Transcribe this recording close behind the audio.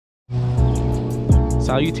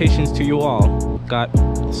Salutations to you all. Got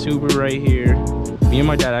Subaru right here. Me and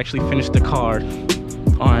my dad actually finished the car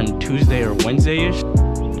on Tuesday or Wednesday-ish.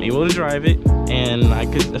 I'm able to drive it, and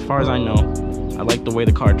as far as I know, I like the way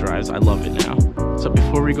the car drives. I love it now. So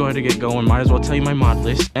before we go ahead and get going, might as well tell you my mod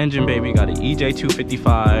list. Engine bay, got an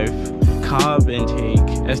EJ255, Cobb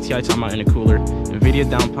intake, STI timeout intercooler, NVIDIA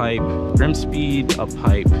downpipe, rim speed up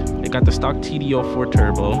pipe. It got the stock TD04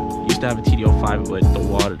 turbo. Used to have a TD05, but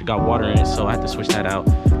it got water in it, so I had to switch that out.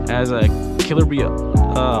 It has a Killer Bee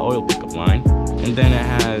oil pickup line, and then it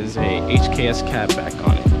has a HKS cab back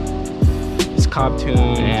on it. It's Cobb tuned,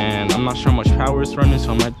 and I'm not sure how much power it's running,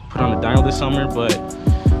 so I might put on a dyno this summer. But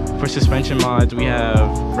for suspension mods, we have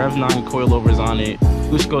Rev 9 coilovers on it,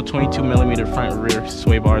 Fusco 22mm front and rear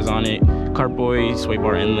sway bars on it, Cartboy sway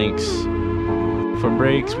bar end links. For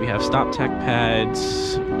brakes, we have Stop Tech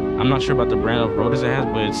pads. I'm not sure about the brand of rotors it has,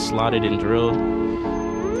 but it's slotted and drilled.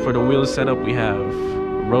 For the wheels setup, we have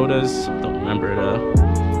Rotas. Don't remember the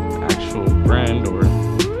actual brand or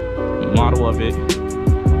model of it.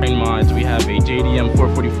 Train mods, we have a JDM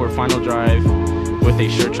 444 final drive with a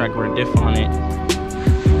short track rear diff on it.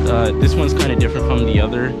 This one's kind of different from the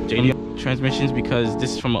other JDM transmissions because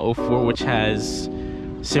this is from an 04, which has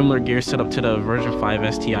similar gear setup to the version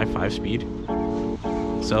 5 STI 5-speed.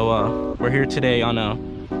 So we're here today on a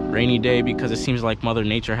rainy day because it seems like Mother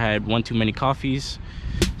Nature had one too many coffees.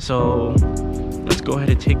 So let's go ahead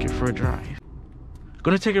and take it for a drive.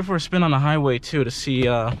 Gonna take it for a spin on the highway too to see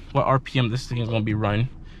what RPM this thing is gonna be running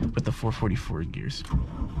with the 444 gears.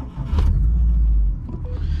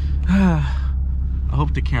 I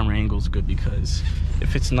hope the camera angle is good, because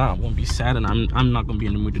if it's not, I'm gonna be sad, and I'm not gonna be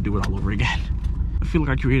in the mood to do it all over again. I feel like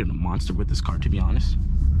I created a monster with this car, to be honest.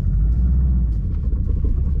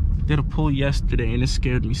 I did a pull yesterday and it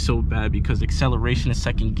scared me so bad because acceleration in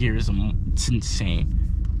second gear is it's insane.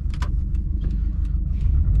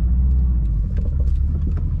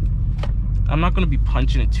 I'm not gonna be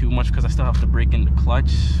punching it too much because I still have to break in the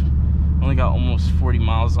clutch. Only got almost 40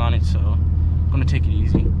 miles on it, so I'm gonna take it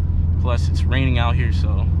easy. Plus, it's raining out here, so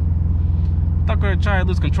I'm not gonna try to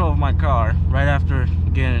lose control of my car right after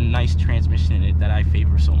getting a nice transmission in it that I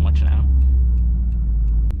favor so much now.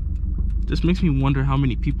 This makes me wonder how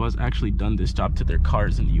many people has actually done this job to their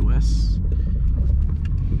cars in the US.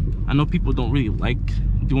 I know people don't really like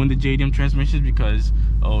doing the JDM transmissions because,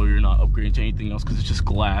 oh, you're not upgrading to anything else because it's just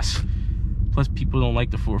glass. Plus, people don't like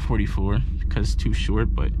the 444 because it's too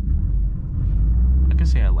short, but I can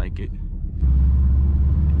say I like it.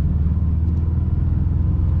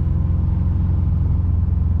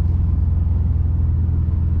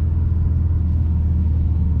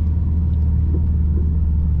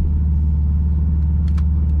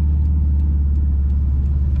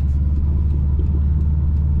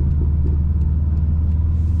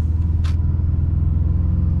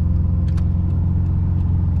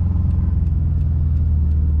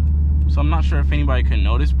 So I'm not sure if anybody can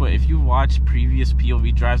notice, but if you watch previous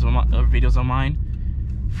POV drives videos of mine,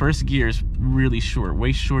 first gear is really short,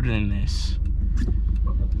 way shorter than this.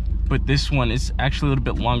 But this one is actually a little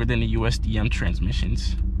bit longer than the USDM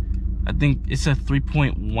transmissions. I think it's a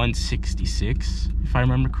 3.166, if I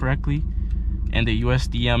remember correctly. And the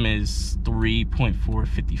USDM is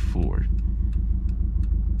 3.454.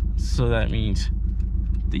 So that means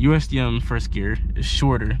the USDM first gear is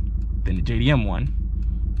shorter than the JDM one.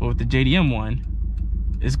 But with the JDM one,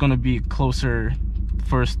 it's gonna be closer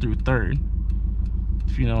first through third,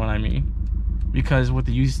 if you know what I mean. Because with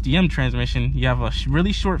the USDM transmission, you have a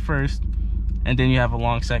really short first, and then you have a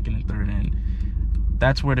long second and third, and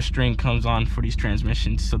that's where the strain comes on for these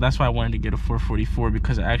transmissions. So that's why I wanted to get a 444,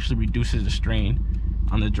 because it actually reduces the strain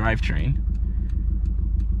on the drivetrain.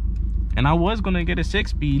 And I was gonna get a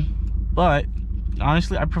 6-speed, but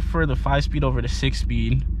honestly, I prefer the 5-speed over the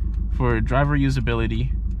 6-speed for driver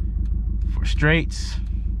usability, for straights,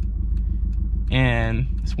 and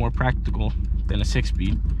it's more practical than a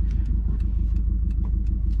 6-speed,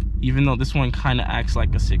 even though this one kind of acts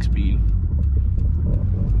like a 6-speed.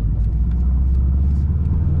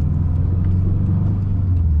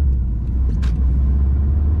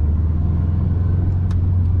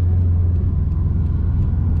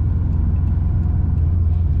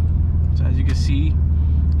 So as you can see,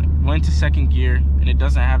 I went to second gear and it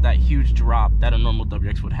doesn't have that huge drop that a normal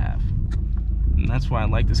WX would have. And that's why I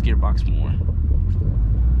like this gearbox more.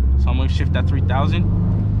 So I'm gonna shift that 3000.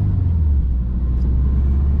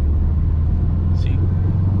 See,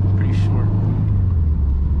 pretty short.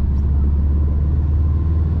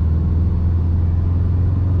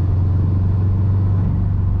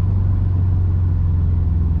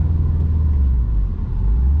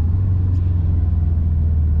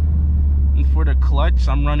 For the clutch,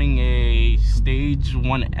 I'm running a Stage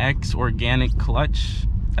 1X organic clutch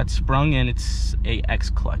that's sprung, and it's a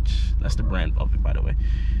X clutch. That's the brand of it, by the way.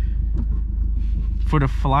 For the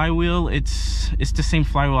flywheel, it's the same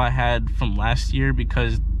flywheel I had from last year,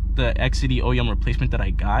 because the XCD OEM replacement that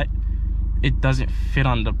I got, it doesn't fit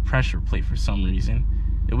on the pressure plate for some reason.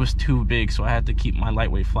 It was too big, so I had to keep my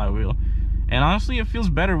lightweight flywheel. And honestly, it feels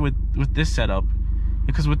better with this setup,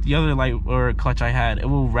 because with the other clutch I had, it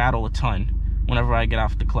will rattle a ton whenever I get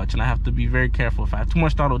off the clutch, and I have to be very careful. If I have too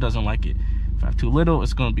much throttle, it doesn't like it. If I have too little,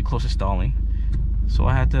 it's going to be close to stalling. So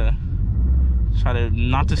I had to try to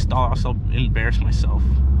not to stall, also embarrass myself.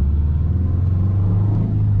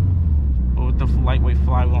 But with the lightweight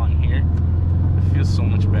flywheel on here, it feels so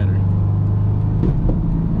much better.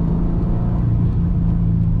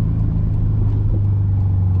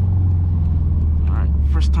 Alright,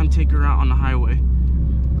 first time take her out on the highway.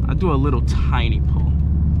 I do a little tiny pull.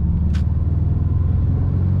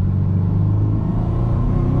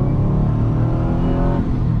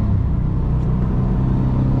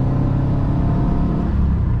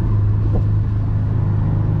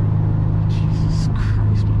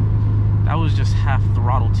 That was just half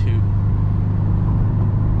throttle too.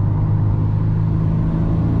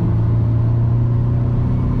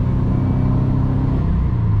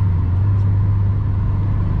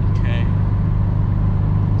 Okay.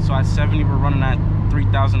 So at 70, we're running at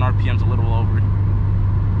 3,000 RPMs, a little over.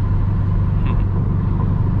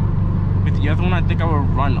 With the other one, I think I would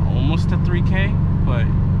run almost to 3K, but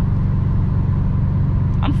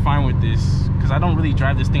I'm fine with this because I don't really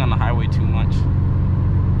drive this thing on the highway too much.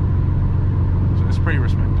 It's pretty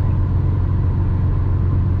respectable.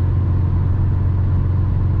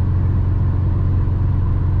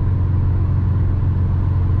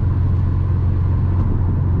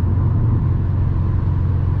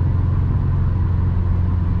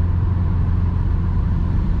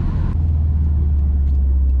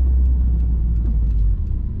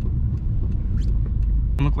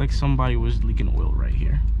 It looked like somebody was leaking oil right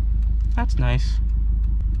here. That's nice.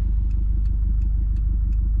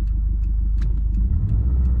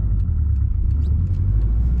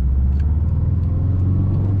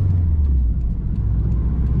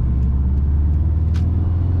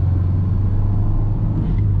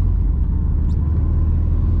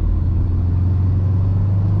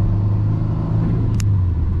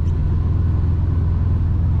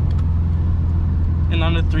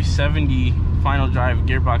 On the 370 final drive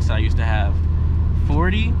gearbox I used to have,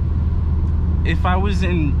 40, if I was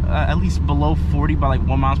in at least below 40 by like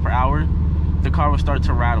 1 miles per hour, the car would start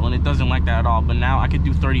to rattle, and it doesn't like that at all. But now I could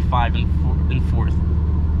do 35 in fourth.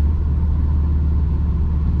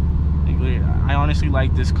 I honestly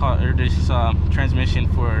like this car, or this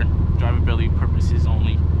transmission for drivability purposes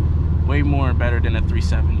only. Way more better than a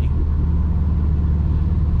 370.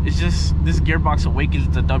 It's just this gearbox awakens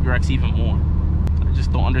the WRX even more. I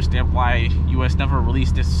just don't understand why US never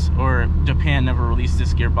released this, or Japan never released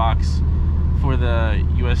this gearbox for the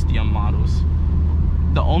USDM models.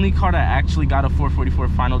 The only car that actually got a 444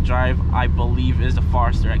 final drive, I believe, is the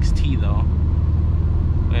Forester XT though,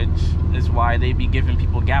 which is why they be giving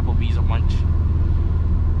people Gapplebees a bunch.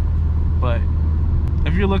 But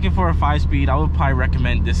if you're looking for a 5-speed, I would probably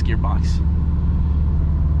recommend this gearbox,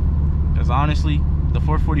 because honestly, the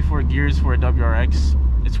 444 gears for a WRX,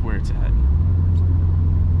 it's where it's at.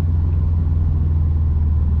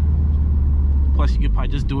 Plus, you could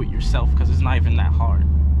probably just do it yourself because it's not even that hard.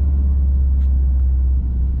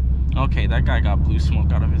 Okay, that guy got blue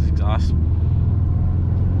smoke out of his exhaust.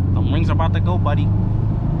 The rings are about to go, buddy.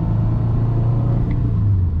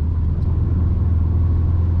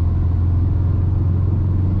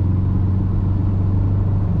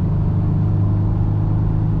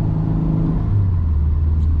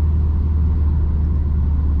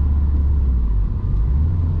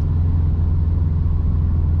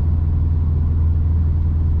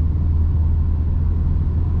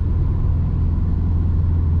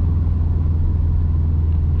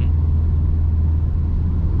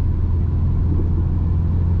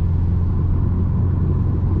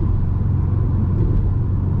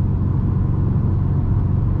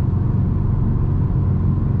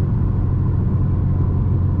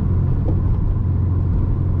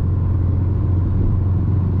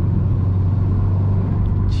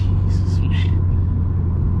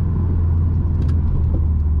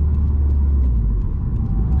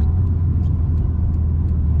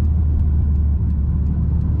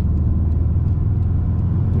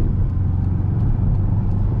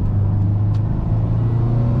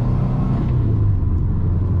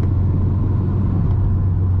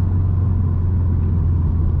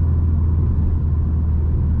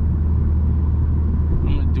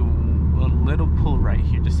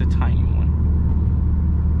 just a tiny one.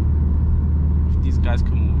 If these guys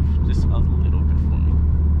could move just a little bit for me.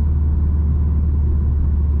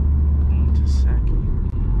 Going to Saki.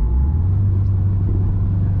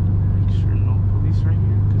 Make sure no police right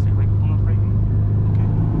here, because they like pulling up right here. Okay.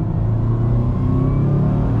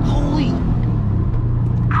 Holy!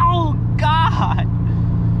 Oh God!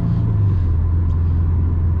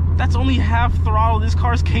 That's only half throttle. This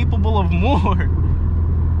car's capable of more.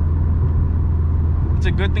 It's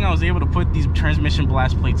a good thing I was able to put these transmission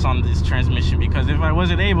blast plates on this transmission, because if I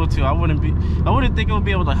wasn't able to, I wouldn't think it would be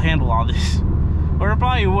able to handle all this. Or it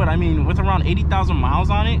probably would. I mean, with around 80,000 miles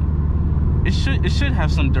on it, it should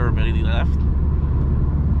have some durability left.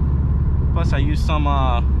 Plus I used some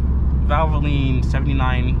Valvoline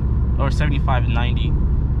 79 or 7590.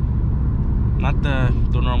 Not the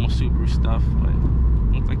normal Subaru stuff, but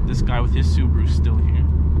looks like this guy with his Subaru is still here.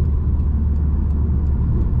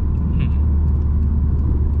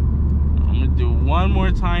 I'm gonna do one more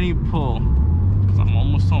tiny pull, because I'm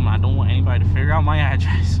almost home. I don't want anybody to figure out my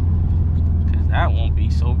address, because that won't be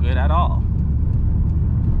so good at all.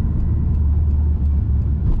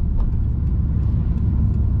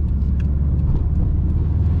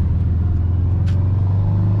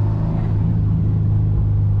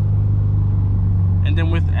 And then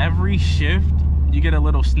with every shift, you get a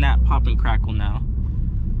little snap, pop, and crackle now.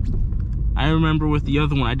 I remember with the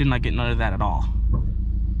other one, I did not get none of that at all.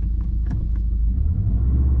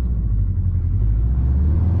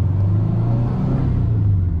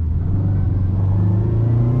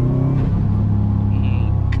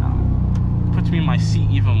 Me in my seat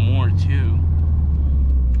even more too.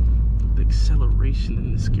 The acceleration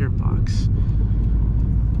in this gearbox.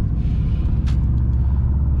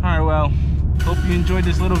 Alright, well, hope you enjoyed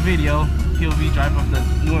this little video. POV drive of the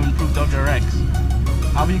new and improved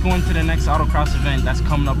WRX. I'll be going to the next autocross event that's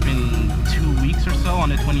coming up in 2 weeks or so, on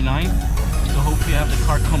the 29th. So hopefully I have the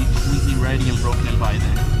car completely ready and broken in by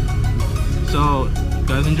then. So if you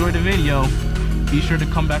guys enjoyed the video, be sure to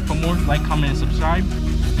come back for more. Like, comment, and subscribe.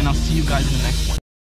 And I'll see you guys in the next one.